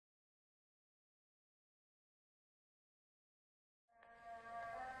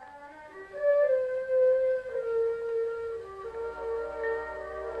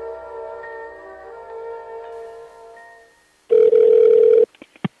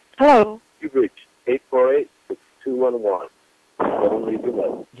Hello. You've reached 848-6211. Don't leave your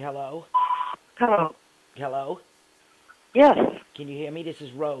message. Hello? Hello. Hello? Yes. Can you hear me? This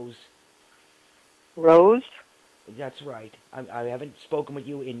is Rose. Rose? That's right. I haven't spoken with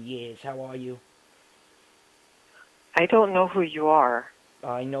you in years. How are you? I don't know who you are.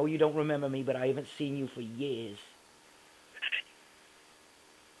 I know you don't remember me, but I haven't seen you for years.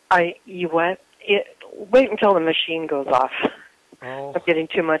 You went? Wait until the machine goes off. Oh. I'm getting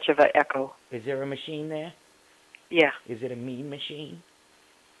too much of an echo. Is there a machine there? Yeah. Is it a mean machine?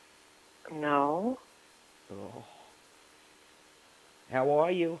 No. Oh. How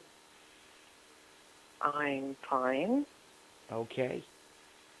are you? I'm fine. Okay.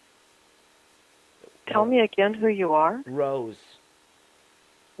 Tell me again who you are. Rose.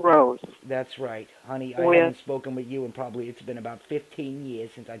 Rose. That's right. Honey, I With... haven't spoken with you in probably, it's been about 15 years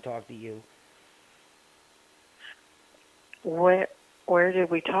since I talked to you. Where did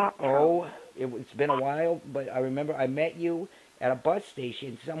we talk from? Oh, it's been a while, but I remember I met you at a bus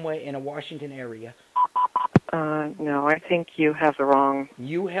station somewhere in a Washington area. No, I think you have the wrong...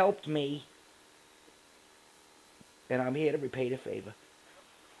 You helped me, and I'm here to repay the favor.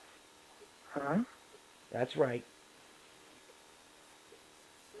 Huh? That's right.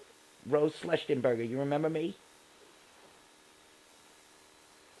 Rose Schlechtenberger, you remember me?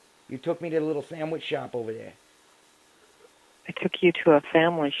 You took me to the little sandwich shop over there. I took you to a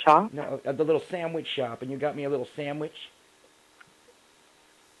family shop? No, the little sandwich shop, and you got me a little sandwich.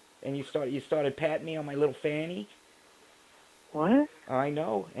 And you started patting me on my little fanny. What? I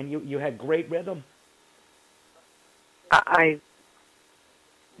know, and you had great rhythm.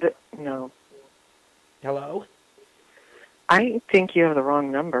 No. Hello? I think you have the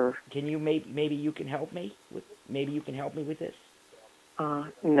wrong number. Can you maybe you can help me with this?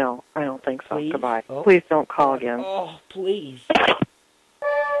 No, I don't think so. Please? Goodbye. Oh. Please don't call again. Oh, please.